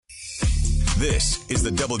This is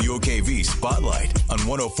the WOKV Spotlight on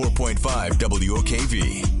 104.5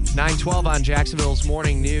 WOKV. 9:12 on Jacksonville's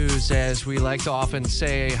Morning News, as we like to often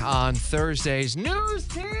say on Thursdays, News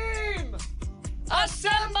Team,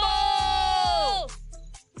 assemble!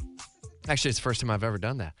 Actually, it's the first time I've ever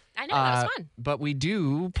done that. I know, that was fun. But we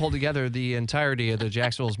do pull together the entirety of the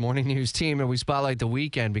Jacksonville's Morning News team, and we spotlight the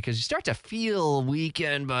weekend because you start to feel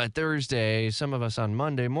weekend by Thursday. Some of us on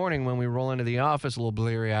Monday morning when we roll into the office a little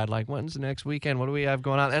bleary-eyed, like, when's the next weekend? What do we have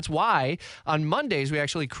going on? That's why on Mondays we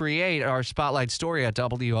actually create our spotlight story at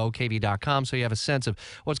WOKV.com so you have a sense of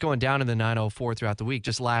what's going down in the 904 throughout the week.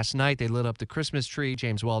 Just last night, they lit up the Christmas tree,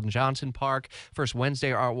 James Weldon Johnson Park, first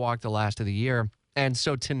Wednesday Art Walk, the last of the year. And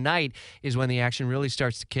so tonight is when the action really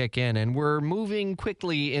starts to kick in. And we're moving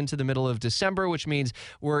quickly into the middle of December, which means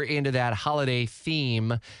we're into that holiday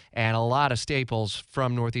theme. And a lot of staples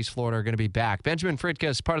from Northeast Florida are going to be back. Benjamin Fritka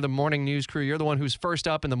is part of the morning news crew. You're the one who's first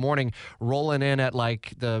up in the morning, rolling in at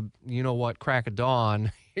like the, you know what, crack of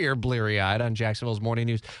dawn. You're bleary-eyed on Jacksonville's Morning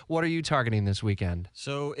News. What are you targeting this weekend?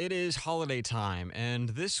 So it is holiday time, and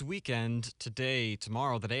this weekend, today,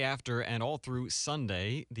 tomorrow, the day after, and all through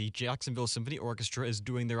Sunday, the Jacksonville Symphony Orchestra is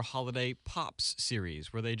doing their Holiday Pops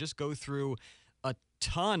series, where they just go through a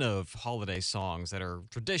ton of holiday songs that are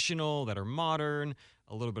traditional, that are modern,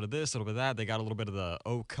 a little bit of this, a little bit of that. They got a little bit of the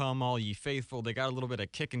 "Oh Come All Ye Faithful." They got a little bit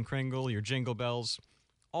of Kick and Kringle, your Jingle Bells,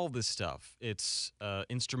 all this stuff. It's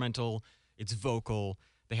instrumental, it's vocal.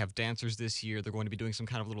 They have dancers this year. They're going to be doing some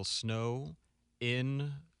kind of little snow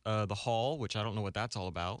in the hall, which I don't know what that's all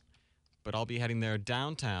about. But I'll be heading there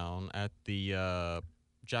downtown at the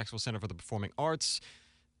Jacksonville Center for the Performing Arts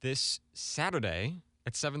this Saturday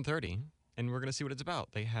at 7:30, and we're going to see what it's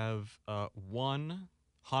about. They have one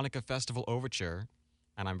Hanukkah Festival overture,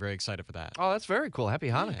 and I'm very excited for that. Oh, that's very cool. Happy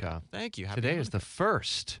Hanukkah. Yeah, thank you. Happy Today Hanukkah. is the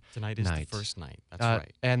first Tonight is night. the first night. That's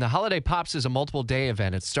right. And the Holiday Pops is a multiple-day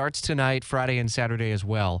event. It starts tonight, Friday, and Saturday as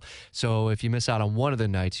well. So if you miss out on one of the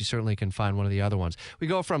nights, you certainly can find one of the other ones. We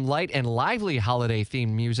go from light and lively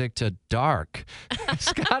holiday-themed music to dark.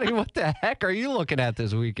 Scotty, what the heck are you looking at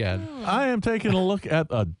this weekend? I am taking a look at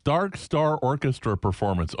a Dark Star Orchestra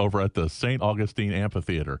performance over at the St. Augustine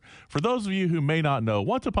Amphitheater. For those of you who may not know,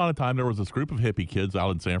 once upon a time there was this group of hippie kids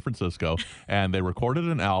out in San Francisco, and they recorded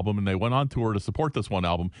an album, and they went on tour to support this one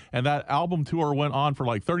album, and that album tour went on for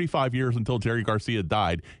like 35 years until Jerry Garcia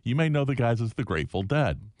died. You may know the guys as the Grateful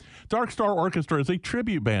Dead. Dark Star Orchestra is a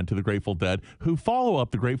tribute band to the Grateful Dead who follow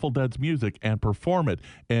up the Grateful Dead's music and perform it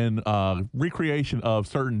in recreation of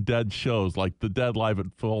certain Dead shows like the Dead Live at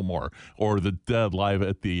Fillmore or the Dead Live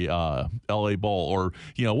at the LA Bowl or,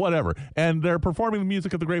 you know, whatever. And they're performing the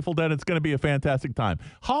music of the Grateful Dead. It's going to be a fantastic time.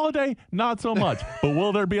 Holiday, not so much. But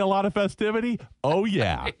will there be a lot of festivity? Oh,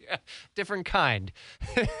 yeah. Different kind.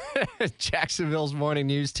 Jacksonville's Morning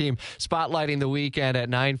News team spotlighting the weekend at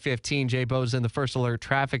 9:15. Jay Bo's in the First Alert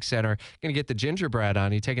Traffic Center. Going to get the Ginger Bread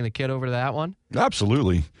on. You taking the kid over to that one?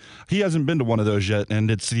 Absolutely. He hasn't been to one of those yet, and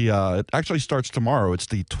it's it actually starts tomorrow. It's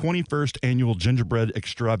the 21st annual Ginger Bread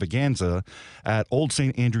Extravaganza at Old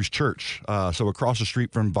St. Andrew's Church, so across the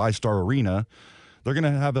street from ViStar Arena. They're going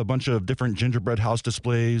to have a bunch of different gingerbread house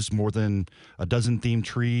displays, more than a dozen themed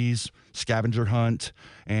trees, scavenger hunt,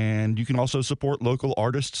 and you can also support local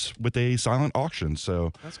artists with a silent auction.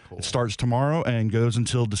 So that's cool. It starts tomorrow and goes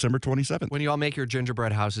until December 27th. When you all make your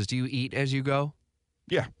gingerbread houses, do you eat as you go?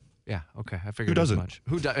 Yeah. Yeah, okay. I figured Who doesn't? as much.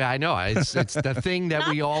 Who does? I know. It's the thing that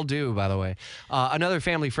we all do, by the way. Another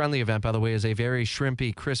family-friendly event, by the way, is a very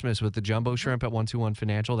shrimpy Christmas with the Jumbo Shrimp at 121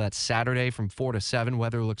 Financial. That's Saturday from 4 to 7.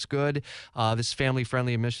 Weather looks good. This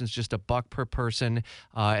family-friendly admission is just $1 per person,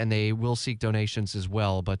 and they will seek donations as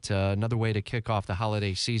well. But another way to kick off the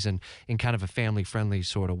holiday season in kind of a family-friendly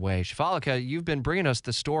sort of way. Shafalika, you've been bringing us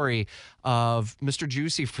the story of Mr.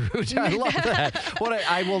 Juicy Fruit. I love that.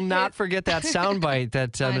 I will not forget that soundbite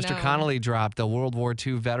that Mr. Connolly dropped, the World War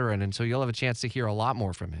II veteran, and so you'll have a chance to hear a lot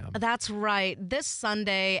more from him. That's right. This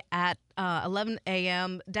Sunday at 11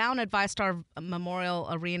 a.m. down at ViStar Memorial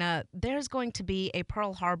Arena, there's going to be a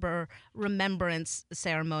Pearl Harbor Remembrance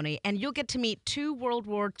ceremony, and you'll get to meet 2 World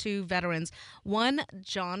War II veterans. One,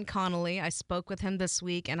 John Connolly. I spoke with him this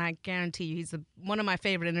week, and I guarantee you he's one of my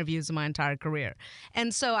favorite interviews of my entire career.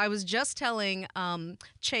 And so I was just telling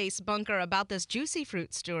Chase Bunker about this Juicy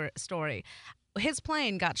Fruit story. His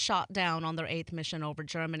plane got shot down on their 8th mission over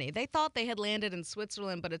Germany. They thought they had landed in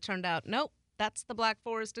Switzerland, but it turned out, nope, that's the Black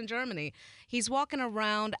Forest in Germany. He's walking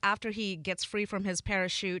around after he gets free from his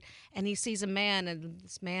parachute, and he sees a man, and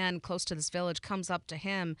this man close to this village comes up to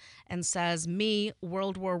him and says, "Me,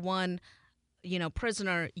 World War I,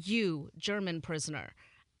 prisoner, you, German prisoner."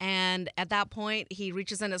 And at that point, he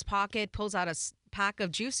reaches in his pocket, pulls out a pack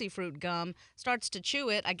of juicy fruit gum, starts to chew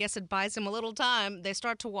it. I guess it buys him a little time. They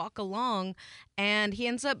start to walk along, and he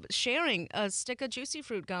ends up sharing a stick of juicy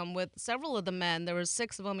fruit gum with several of the men. There were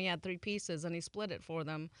 6 of them. He had 3 pieces, and he split it for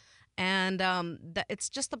them. And it's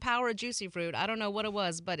just the power of juicy fruit. I don't know what it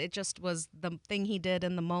was, but it just was the thing he did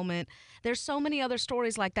in the moment. There's so many other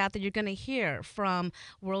stories like that you're going to hear from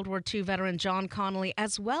World War II veteran John Connolly,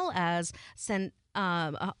 as well as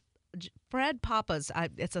Fred Pappas.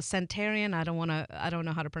 It's a centenarian. I don't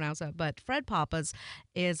know how to pronounce that, but Fred Pappas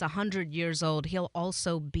is 100 years old. He'll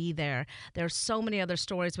also be there. There's so many other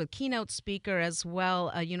stories with keynote speaker as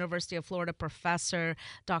well, a University of Florida professor,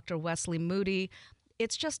 Dr. Wesley Moody.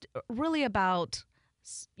 It's just really about,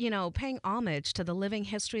 paying homage to the living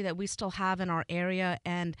history that we still have in our area.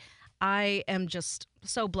 And I am just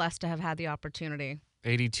so blessed to have had the opportunity.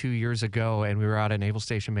 82 years ago, and we were out at Naval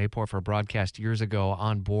Station Mayport for a broadcast years ago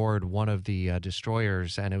on board one of the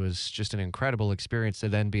destroyers, and it was just an incredible experience to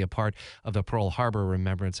then be a part of the Pearl Harbor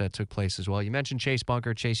Remembrance that took place as well. You mentioned Chase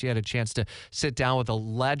Bunker. Chase, you had a chance to sit down with a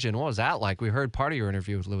legend. What was that like? We heard part of your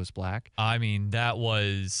interview with Lewis Black. I mean, that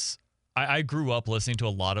was... I grew up listening to a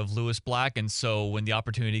lot of Lewis Black, and so when the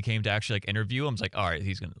opportunity came to actually all right, all right,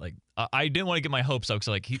 he's gonna I didn't want to get my hopes up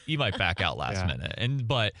because he might back out last minute,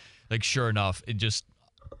 but sure enough,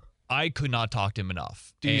 I could not talk to him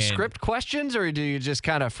enough. Do you script questions, or do you just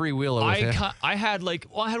kind of freewheel it with him? I had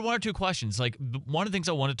I had 1 or 2 questions. One of the things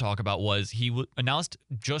I wanted to talk about was he announced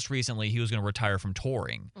just recently he was going to retire from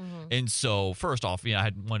touring. Mm-hmm. And so first off,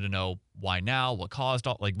 I wanted to know why now, what caused,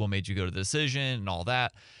 what made you go to the decision and all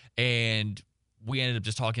that. And we ended up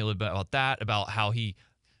just talking a little bit about that, about how he,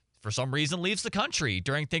 for some reason, leaves the country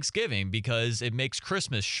during Thanksgiving because it makes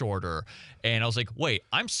Christmas shorter. And I was like, wait,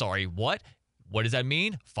 I'm sorry, what? What does that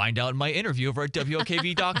mean? Find out in my interview over at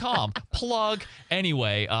WOKV.com. Plug.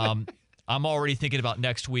 Anyway, I'm already thinking about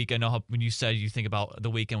next week. I know how when you said you think about the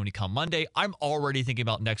weekend when you come Monday, I'm already thinking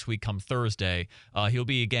about next week come Thursday. He'll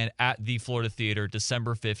be again at the Florida Theater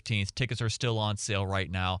December 15th. Tickets are still on sale right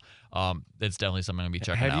now. It's definitely something I'm going to be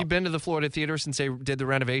checking out. Have you been to the Florida Theater since they did the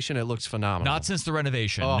renovation? It looks phenomenal. Not since the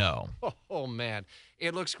renovation, no. Oh, man.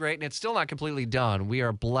 It looks great, and it's still not completely done. We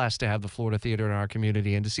are blessed to have the Florida Theater in our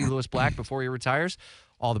community, and to see Lewis Black before he retires,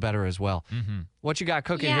 all the better as well. Mm-hmm. What you got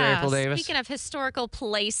cooking here, April Davis? Speaking of historical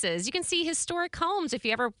places, you can see historic homes if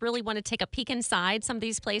you ever really want to take a peek inside some of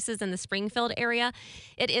these places in the Springfield area.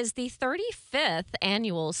 It is the 35th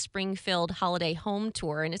annual Sprigfield Holiday Home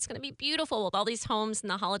Tour, and it's going to be beautiful with all these homes and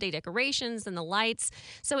the holiday decorations and the lights.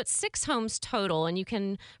 So it's 6 homes total, and you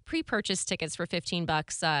can pre-purchase tickets for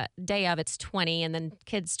 $15. Day of, it's $20, and then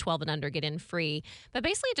kids 12 and under get in free. But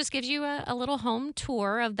basically, it just gives you a little home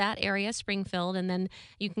tour of that area, Springfield, and then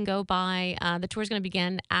you can go by the tour is going to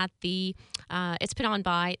begin at it's put on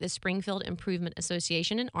by the Springfield Improvement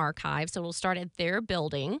Association and Archive. So it'll start at their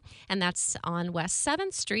building, and that's on West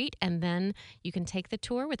 7th Street. And then you can take the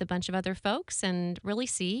tour with a bunch of other folks and really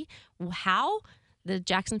see how the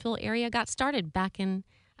Jacksonville area got started back in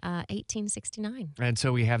 1869. And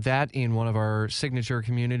so we have that in one of our signature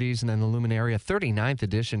communities, and then the Luminaria 39th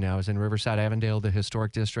edition now is in Riverside, Avondale, the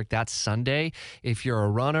historic district. That's Sunday. If you're a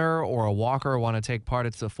runner or a walker or want to take part,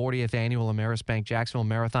 it's the 40th annual Amerisbank Jacksonville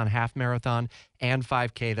Marathon, half marathon, and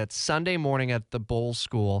 5K. That's Sunday morning at the Bowl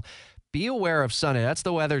School. Be aware of Sunday. That's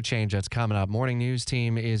the weather change that's coming up. Morning News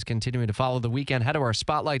Team is continuing to follow the weekend. Head to our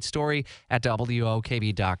spotlight story at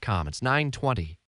WOKV.com. It's 9:20.